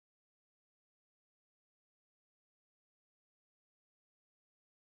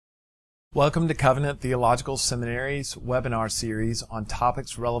Welcome to Covenant Theological Seminary's webinar series on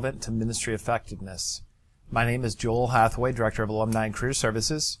topics relevant to ministry effectiveness. My name is Joel Hathaway, Director of Alumni and Career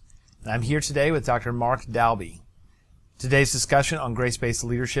Services, and I'm here today with Dr. Mark Dalbey. Today's discussion on grace-based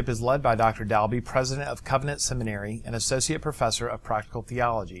leadership is led by Dr. Dalbey, President of Covenant Seminary and Associate Professor of Practical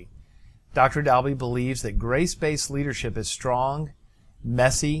Theology. Dr. Dalbey believes that grace-based leadership is strong,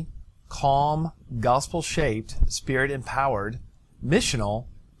 messy, calm, gospel-shaped, spirit-empowered, missional,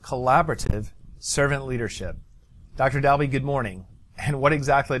 collaborative servant leadership. Dr. Dalbey, good morning. And what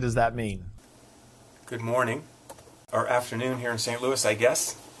exactly does that mean? Good morning, or afternoon here in St. Louis, I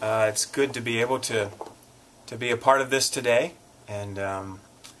guess. It's good to be able to be a part of this today, and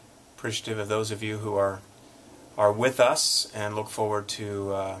appreciative of those of you who are with us, and look forward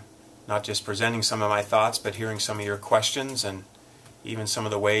to not just presenting some of my thoughts, but hearing some of your questions and even some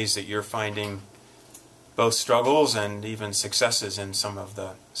of the ways that you're finding both struggles and even successes in some of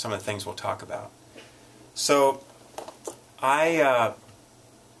the things we'll talk about. So, I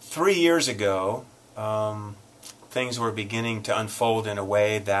 3 years ago, things were beginning to unfold in a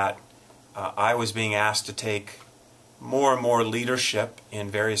way that I was being asked to take more and more leadership in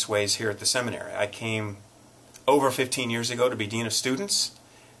various ways here at the seminary. I came over 15 years ago to be Dean of Students,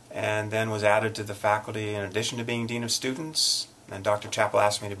 and then was added to the faculty in addition to being Dean of Students. And Dr. Chappell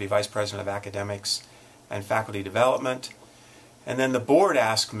asked me to be Vice President of Academics and Faculty Development. And then the board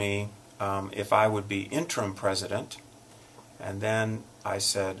asked me if I would be interim president. And then I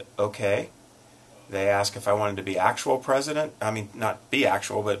said, okay. They asked if I wanted to be actual president. I mean, not be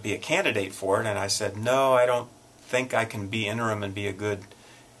actual, but be a candidate for it. And I said, no, I don't think I can be interim and be a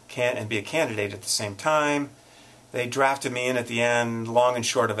candidate at the same time. They drafted me in at the end. Long and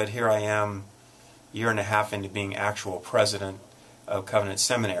short of it, here I am, a year and a half into being actual president of Covenant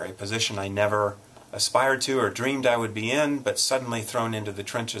Seminary, a position I never aspired to or dreamed I would be in, but suddenly thrown into the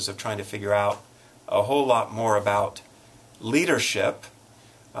trenches of trying to figure out a whole lot more about leadership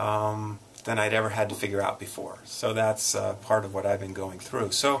than I'd ever had to figure out before. So that's part of what I've been going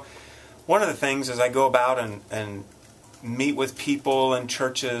through. So one of the things as I go about and meet with people and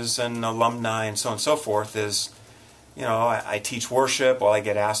churches and alumni and so on and so forth is, you know, I teach worship. Well, I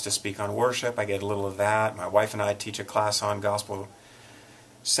get asked to speak on worship. I get a little of that. My wife and I teach a class on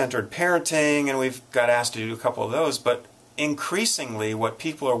gospel-centered parenting, and we've got asked to do a couple of those. But increasingly, what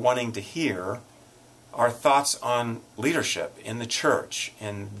people are wanting to hear are thoughts on leadership in the church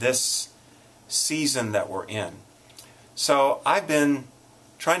in this season that we're in. So I've been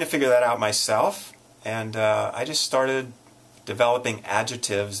trying to figure that out myself, and I just started developing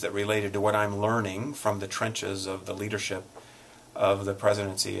adjectives that related to what I'm learning from the trenches of the leadership of the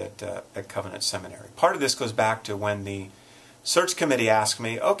presidency at Covenant Seminary. Part of this goes back to when the search committee asked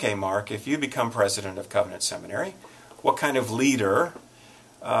me, okay, Mark, if you become president of Covenant Seminary, what kind of leader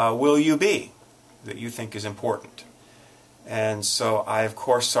will you be that you think is important? And so I, of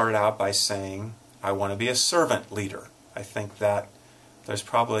course, started out by saying I want to be a servant leader. I think that there's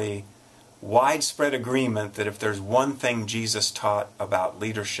probably widespread agreement that if there's one thing Jesus taught about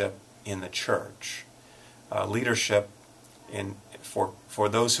leadership in the church, leadership for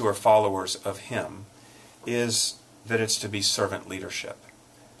those who are followers of Him, is that it's to be servant leadership.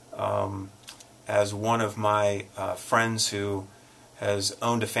 As one of my friends who has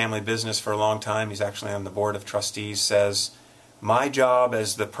owned a family business for a long time, he's actually on the board of trustees, says, my job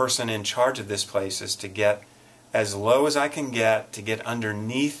as the person in charge of this place is to get as low as I can get, to get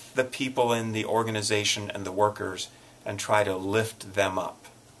underneath the people in the organization and the workers and try to lift them up.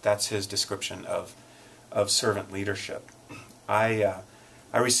 That's his description of servant leadership. I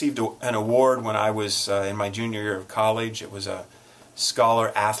received an award when I was in my junior year of college. It was a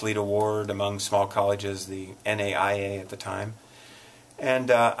Scholar Athlete Award among small colleges, the NAIA at the time.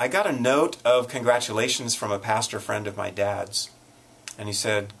 And I got a note of congratulations from a pastor friend of my dad's. And he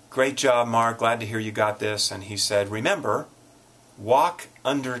said, great job, Mark, glad to hear you got this. And he said, remember, walk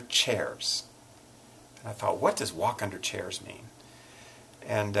under chairs. And I thought, what does walk under chairs mean?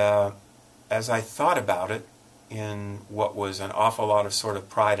 And as I thought about it, in what was an awful lot of sort of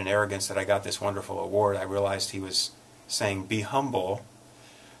pride and arrogance that I got this wonderful award, I realized he was saying, be humble,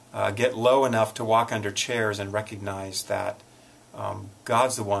 get low enough to walk under chairs and recognize that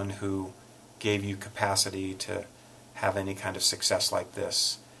God's the one who gave you capacity to have any kind of success like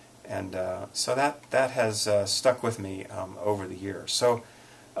this. And so that has stuck with me over the years. So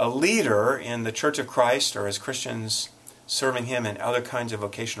a leader in the Church of Christ, or as Christians serving Him in other kinds of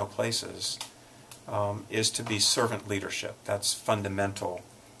vocational places, is to be servant leadership. That's fundamental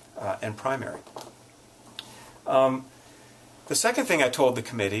and primary. The second thing I told the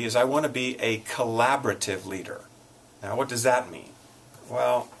committee is I want to be a collaborative leader. Now, what does that mean?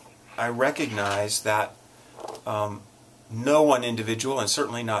 Well, I recognize that no one individual, and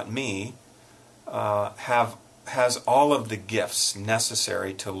certainly not me, has all of the gifts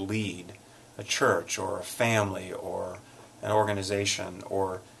necessary to lead a church or a family or an organization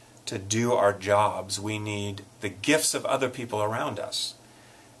or to do our jobs. We need the gifts of other people around us.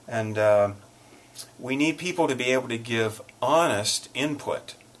 And we need people to be able to give honest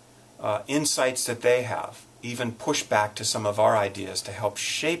input, insights that they have, even push back to some of our ideas to help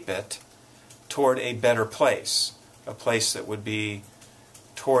shape it toward a better place, a place that would be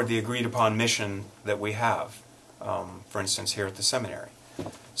toward the agreed upon mission that we have, for instance, here at the seminary.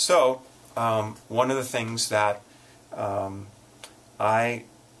 So, one of the things that I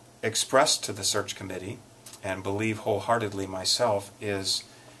expressed to the search committee and believe wholeheartedly myself is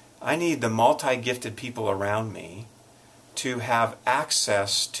I need the multi-gifted people around me to have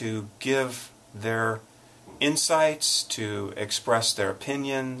access to give their insights, to express their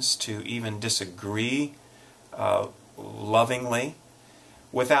opinions, to even disagree lovingly,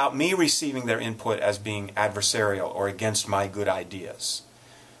 without me receiving their input as being adversarial or against my good ideas.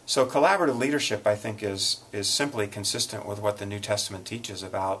 So collaborative leadership, I think, is simply consistent with what the New Testament teaches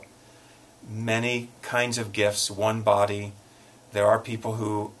about many kinds of gifts, one body. There are people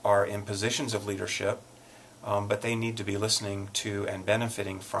who are in positions of leadership, but they need to be listening to and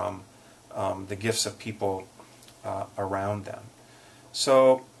benefiting from the gifts of people around them.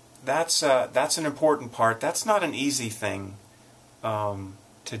 So that's an important part. That's not an easy thing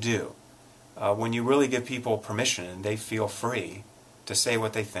to do. When you really give people permission and they feel free to say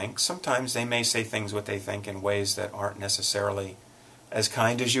what they think, sometimes they may say things what they think in ways that aren't necessarily as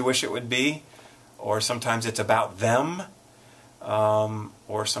kind as you wish it would be, or sometimes it's about them,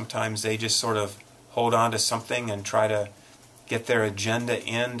 or sometimes they just sort of hold on to something and try to get their agenda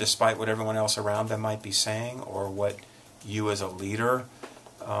in despite what everyone else around them might be saying or what you as a leader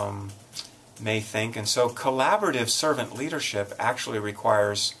may think. And so collaborative servant leadership actually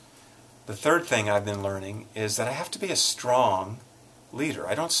requires, the third thing I've been learning is that I have to be a strong leader.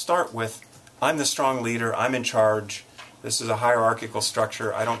 I don't start with, I'm the strong leader, I'm in charge, this is a hierarchical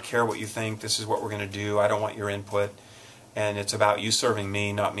structure, I don't care what you think, this is what we're going to do, I don't want your input, and it's about you serving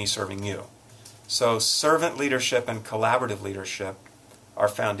me, not me serving you. So servant leadership and collaborative leadership are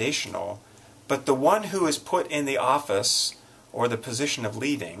foundational, but the one who is put in the office or the position of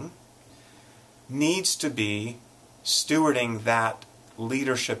leading needs to be stewarding that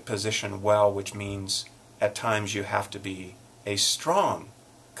leadership position well, which means at times you have to be a strong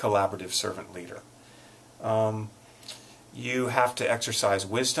collaborative servant leader. You have to exercise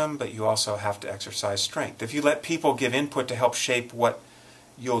wisdom, but you also have to exercise strength. If you let people give input to help shape what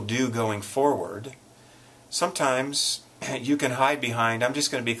you'll do going forward, sometimes you can hide behind, I'm just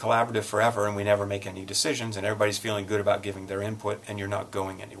going to be collaborative forever and we never make any decisions and everybody's feeling good about giving their input and you're not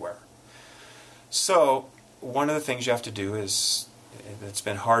going anywhere. So one of the things you have to do is, it's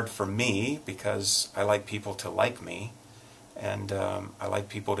been hard for me because I like people to like me, and I like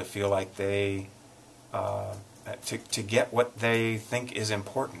people to feel like they, to get what they think is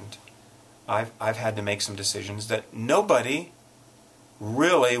important. I've had to make some decisions that nobody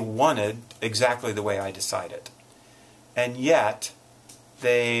really wanted exactly the way I decided. And yet,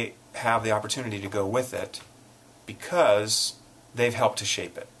 they have the opportunity to go with it because they've helped to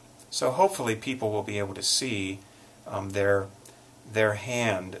shape it. So hopefully people will be able to see their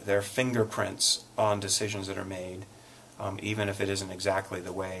hand, their fingerprints on decisions that are made, even if it isn't exactly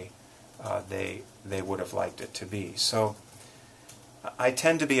the way they would have liked it to be. So I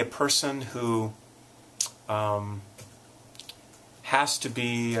tend to be a person who has to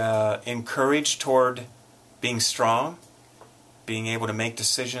be encouraged toward being strong, being able to make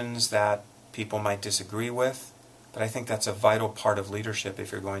decisions that people might disagree with. But I think that's a vital part of leadership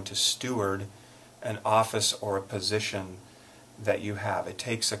if you're going to steward an office or a position that you have. It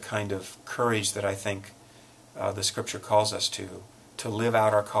takes a kind of courage that I think the Scripture calls us to live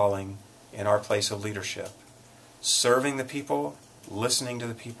out our calling in our place of leadership, serving the people, listening to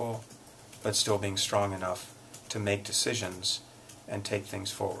the people, but still being strong enough to make decisions and take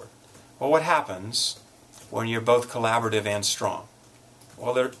things forward. Well, what happens when you're both collaborative and strong?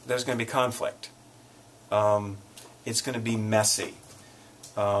 Well, there's going to be conflict. It's going to be messy.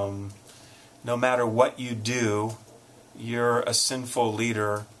 No matter what you do, you're a sinful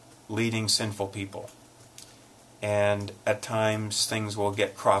leader leading sinful people. And at times things will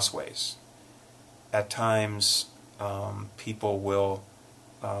get crossways. At times people will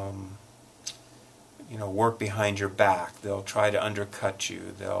work behind your back. They'll try to undercut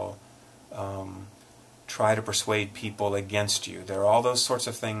you. They'll try to persuade people against you. There are all those sorts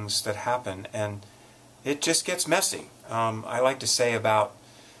of things that happen, and it just gets messy. I like to say about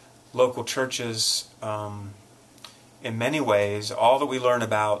local churches, in many ways, all that we learn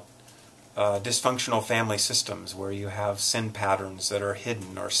about dysfunctional family systems where you have sin patterns that are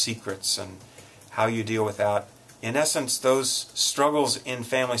hidden or secrets and how you deal with that. In essence, those struggles in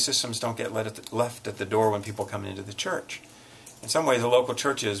family systems don't get left at the door when people come into the church. In some ways, a local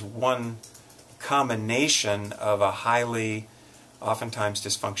church is one combination of a highly, oftentimes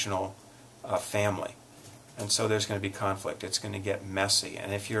dysfunctional family. And so there's going to be conflict. It's going to get messy.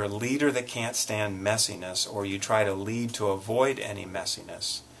 And if you're a leader that can't stand messiness, or you try to lead to avoid any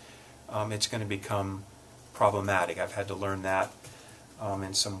messiness, it's going to become problematic. I've had to learn that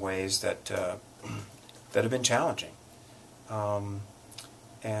in some ways that that have been challenging. And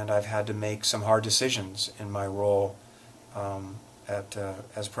I've had to make some hard decisions in my role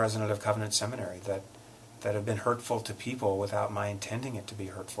as president of Covenant Seminary that have been hurtful to people without my intending it to be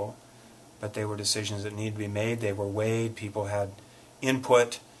hurtful. But they were decisions that needed to be made. They were weighed. People had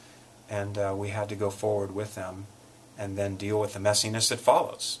input, and we had to go forward with them and then deal with the messiness that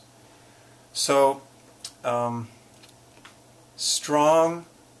follows. So, strong,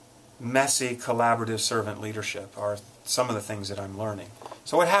 messy, collaborative servant leadership are some of the things that I'm learning.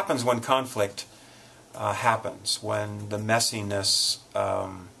 So what happens when conflict happens, when the messiness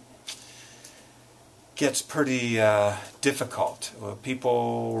gets pretty difficult?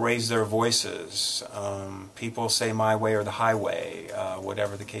 People raise their voices. People say my way or the highway,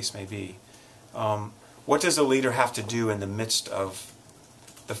 whatever the case may be. What does a leader have to do in the midst of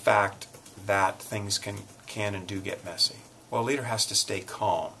the fact that things can and do get messy? Well, a leader has to stay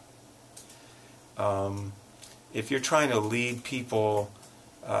calm. If you're trying to lead people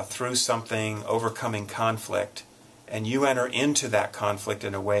through something, overcoming conflict, and you enter into that conflict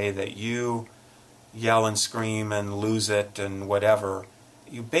in a way that you yell and scream and lose it and whatever,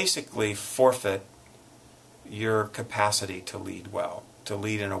 you basically forfeit your capacity to lead well, to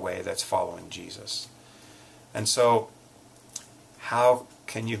lead in a way that's following Jesus. And so, how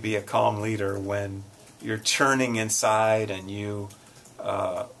can you be a calm leader when you're churning inside and you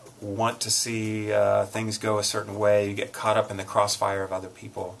want to see things go a certain way, you get caught up in the crossfire of other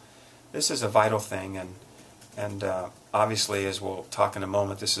people? This is a vital thing, and obviously, as we'll talk in a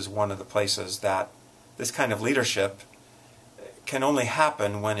moment, this is one of the places that this kind of leadership can only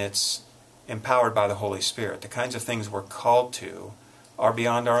happen when it's empowered by the Holy Spirit. The kinds of things we're called to are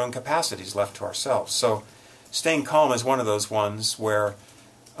beyond our own capacities, left to ourselves. So staying calm is one of those ones where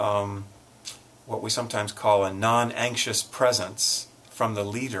what we sometimes call a non-anxious presence from the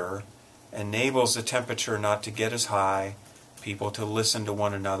leader enables the temperature not to get as high, people to listen to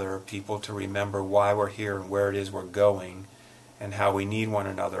one another, people to remember why we're here and where it is we're going, and how we need one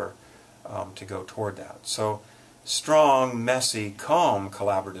another to go toward that. So strong, messy, calm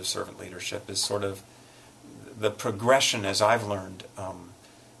collaborative servant leadership is sort of the progression as I've learned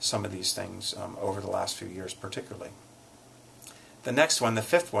some of these things over the last few years particularly. The next one, the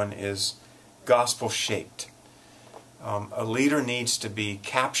fifth one, is gospel-shaped. A leader needs to be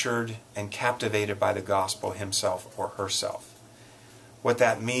captured and captivated by the gospel himself or herself. What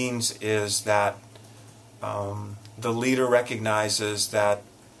that means is that the leader recognizes that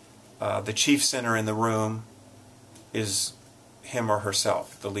the chief sinner in the room is him or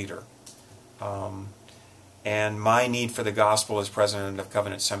herself, the leader. And my need for the gospel as president of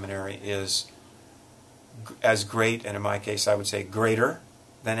Covenant Seminary is as great, and in my case I would say greater,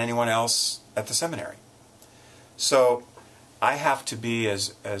 than anyone else at the seminary. So I have to be,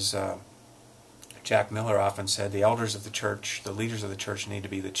 as Jack Miller often said, the elders of the church, the leaders of the church need to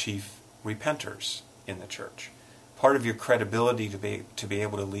be the chief repenters in the church. Part of your credibility to be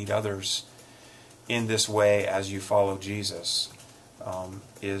able to lead others in this way as you follow Jesus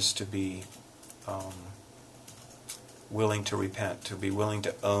is to be willing to repent, to be willing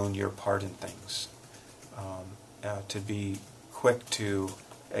to own your part in things, to be quick to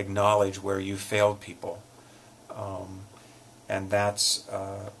acknowledge where you failed people. And that's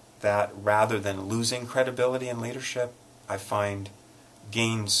that rather than losing credibility in leadership, I find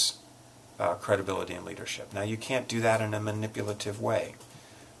gains credibility in leadership. Now, you can't do that in a manipulative way,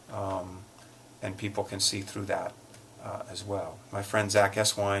 and people can see through that as well. My friend Zach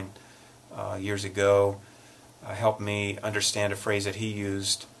Eswine years ago helped me understand a phrase that he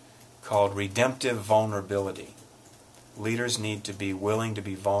used called redemptive vulnerability. Leaders need to be willing to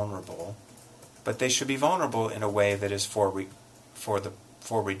be vulnerable, but they should be vulnerable in a way that is for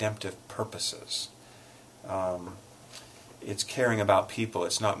redemptive purposes. It's caring about people.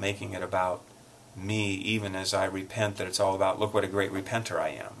 It's not making it about me, even as I repent, that it's all about, look what a great repenter I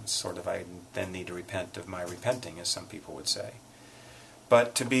am. It's sort of, I then need to repent of my repenting, as some people would say.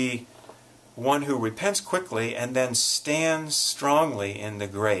 But to be one who repents quickly and then stands strongly in the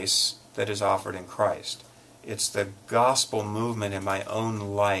grace that is offered in Christ. It's the gospel movement in my own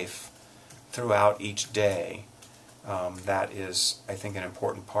life throughout each day that is, I think, an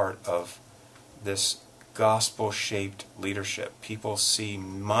important part of this gospel-shaped leadership. People see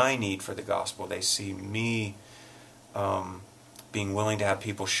my need for the gospel. They see me being willing to have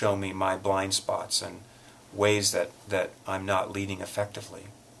people show me my blind spots and ways that I'm not leading effectively.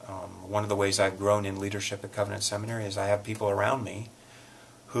 One of the ways I've grown in leadership at Covenant Seminary is I have people around me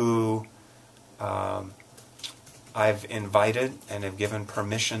who I've invited and have given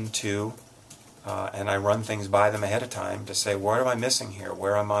permission to, and I run things by them ahead of time to say, what am I missing here?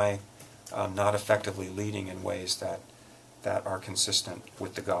 Where am I not effectively leading in ways that are consistent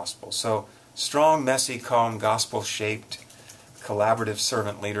with the gospel? So strong, messy, calm, gospel-shaped, collaborative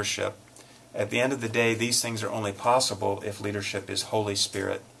servant leadership. At the end of the day, these things are only possible if leadership is Holy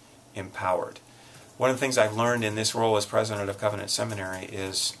Spirit empowered. One of the things I've learned in this role as president of Covenant Seminary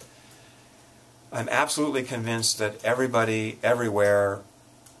is I'm absolutely convinced that everybody, everywhere,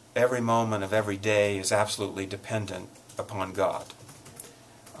 every moment of every day is absolutely dependent upon God.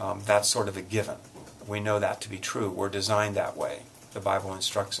 That's sort of a given. We know that to be true. We're designed that way. The Bible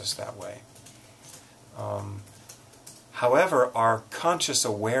instructs us that way. However, our conscious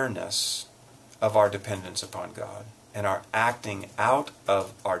awareness of our dependence upon God and our acting out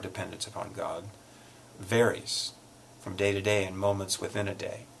of our dependence upon God varies from day to day and moments within a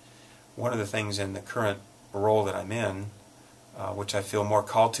day. One of the things in the current role that I'm in, which I feel more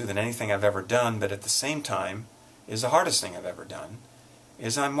called to than anything I've ever done, but at the same time is the hardest thing I've ever done,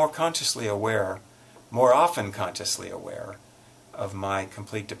 is I'm more consciously aware, more often consciously aware of my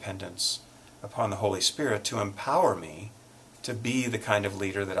complete dependence upon the Holy Spirit to empower me to be the kind of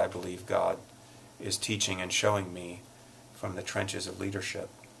leader that I believe God is teaching and showing me from the trenches of leadership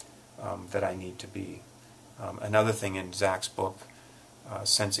that I need to be. Another thing in Zach's book,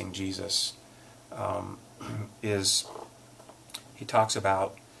 Sensing Jesus, is he talks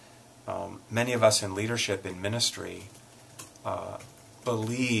about many of us in leadership in ministry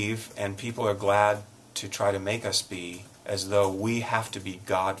believe, and people are glad to try to make us be, as though we have to be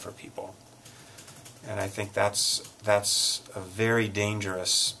God for people. And I think that's a very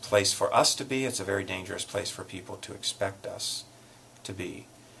dangerous place for us to be. It's a very dangerous place for people to expect us to be.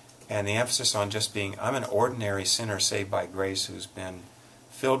 And the emphasis on just being, I'm an ordinary sinner saved by grace who's been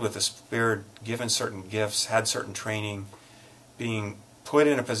filled with the Spirit, given certain gifts, had certain training, being put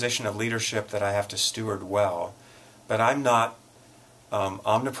in a position of leadership that I have to steward well. But I'm not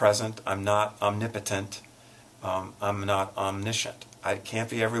omnipresent, I'm not omnipotent, I'm not omniscient. I can't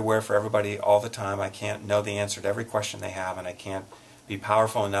be everywhere for everybody all the time. I can't know the answer to every question they have, and I can't be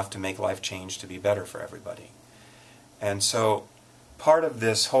powerful enough to make life change to be better for everybody. And so part of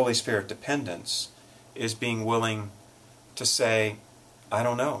this Holy Spirit dependence is being willing to say, I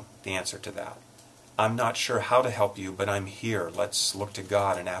don't know the answer to that. I'm not sure how to help you, but I'm here. Let's look to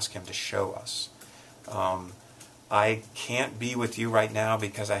God and ask Him to show us. I can't be with you right now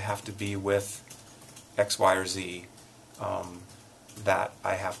because I have to be with X, Y, or Z that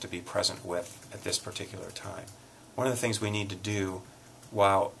I have to be present with at this particular time. One of the things we need to do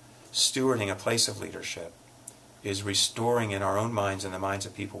while stewarding a place of leadership is restoring in our own minds and the minds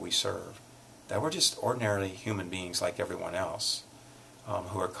of people we serve that we're just ordinarily human beings like everyone else,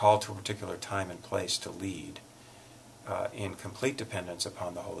 who are called to a particular time and place to lead in complete dependence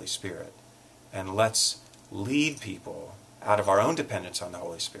upon the Holy Spirit. And let's lead people out of our own dependence on the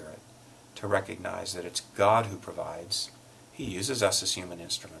Holy Spirit to recognize that it's God who provides. He uses us as human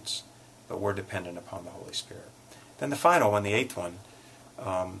instruments, but we're dependent upon the Holy Spirit. Then the final one, the eighth one,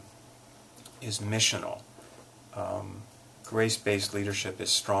 is missional. Grace-based leadership is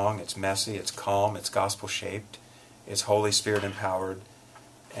strong, it's messy, it's calm, it's gospel-shaped, it's Holy Spirit-empowered,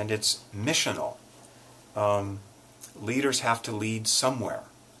 and it's missional. Leaders have to lead somewhere.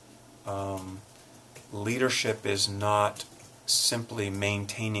 Leadership is not simply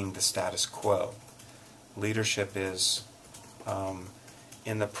maintaining the status quo. Leadership is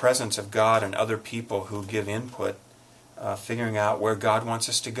in the presence of God and other people who give input, figuring out where God wants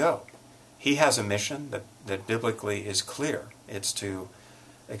us to go. He has a mission that biblically is clear. It's to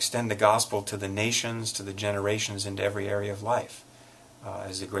extend the gospel to the nations, to the generations, into every area of life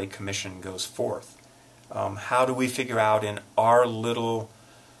as the Great Commission goes forth. How do we figure out in our little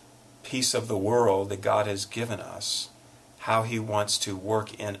piece of the world that God has given us how He wants to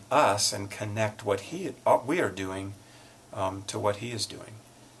work in us and connect what we are doing to what He is doing?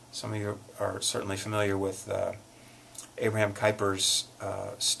 Some of you are certainly familiar with Abraham Kuyper's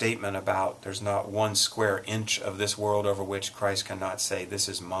statement about there's not one square inch of this world over which Christ cannot say, "This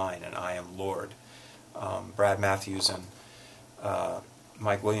is mine and I am Lord." Brad Matthews and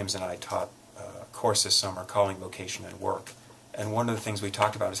Mike Williams and I taught a course this summer, Calling, Vocation, and Work. And one of the things we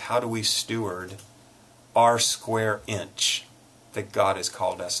talked about is how do we steward our square inch that God has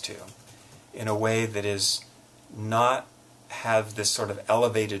called us to in a way that is not have this sort of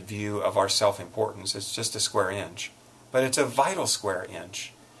elevated view of our self-importance. It's just a square inch. But it's a vital square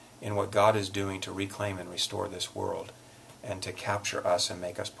inch in what God is doing to reclaim and restore this world and to capture us and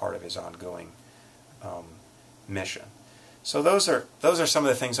make us part of His ongoing mission. So those are some of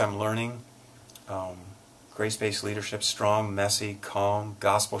the things I'm learning. Grace-based leadership, strong, messy, calm,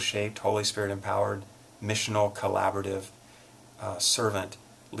 gospel-shaped, Holy Spirit-empowered, missional, collaborative, servant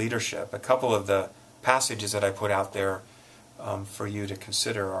leadership. A couple of the passages that I put out there for you to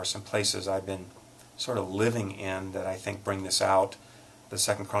consider are some places I've been sort of living in that I think bring this out. The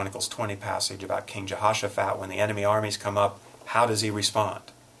 2 Chronicles 20 passage about King Jehoshaphat, when the enemy armies come up, how does he respond?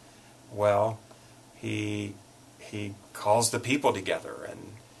 Well, he calls the people together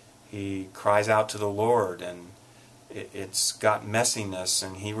and he cries out to the Lord, and it's got messiness,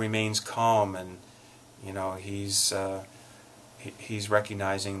 and he remains calm, and he's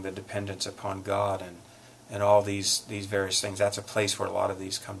recognizing the dependence upon God and all these various things. That's a place where a lot of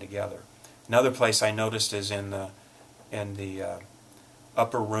these come together. Another place I noticed is in the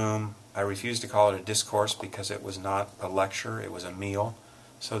upper room. I refuse to call it a discourse because it was not a lecture, it was a meal.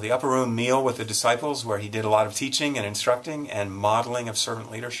 So the upper room meal with the disciples, where he did a lot of teaching and instructing and modeling of servant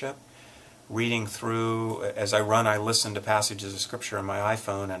leadership. Reading through, as I run, I listen to passages of Scripture on my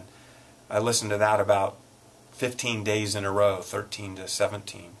iPhone, and I listen to that about 15 days in a row, 13 to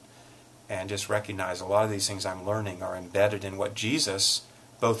 17, and just recognize a lot of these things I'm learning are embedded in what Jesus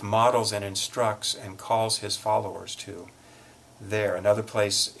both models and instructs and calls His followers to there. Another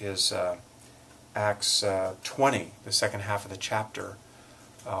place is Acts 20, the second half of the chapter,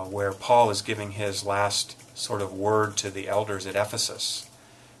 where Paul is giving his last sort of word to the elders at Ephesus.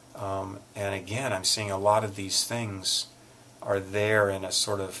 And again, I'm seeing a lot of these things are there in a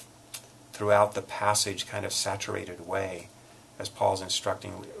sort of throughout the passage kind of saturated way as Paul's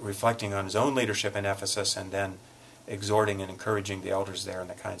instructing, reflecting on his own leadership in Ephesus and then exhorting and encouraging the elders there and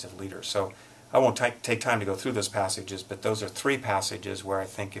the kinds of leaders. So I won't take time to go through those passages, but those are three passages where I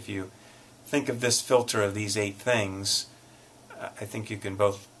think if you think of this filter of these 8 things, I think you can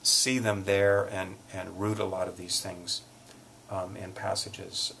both see them there and root a lot of these things in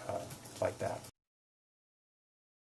passages like that.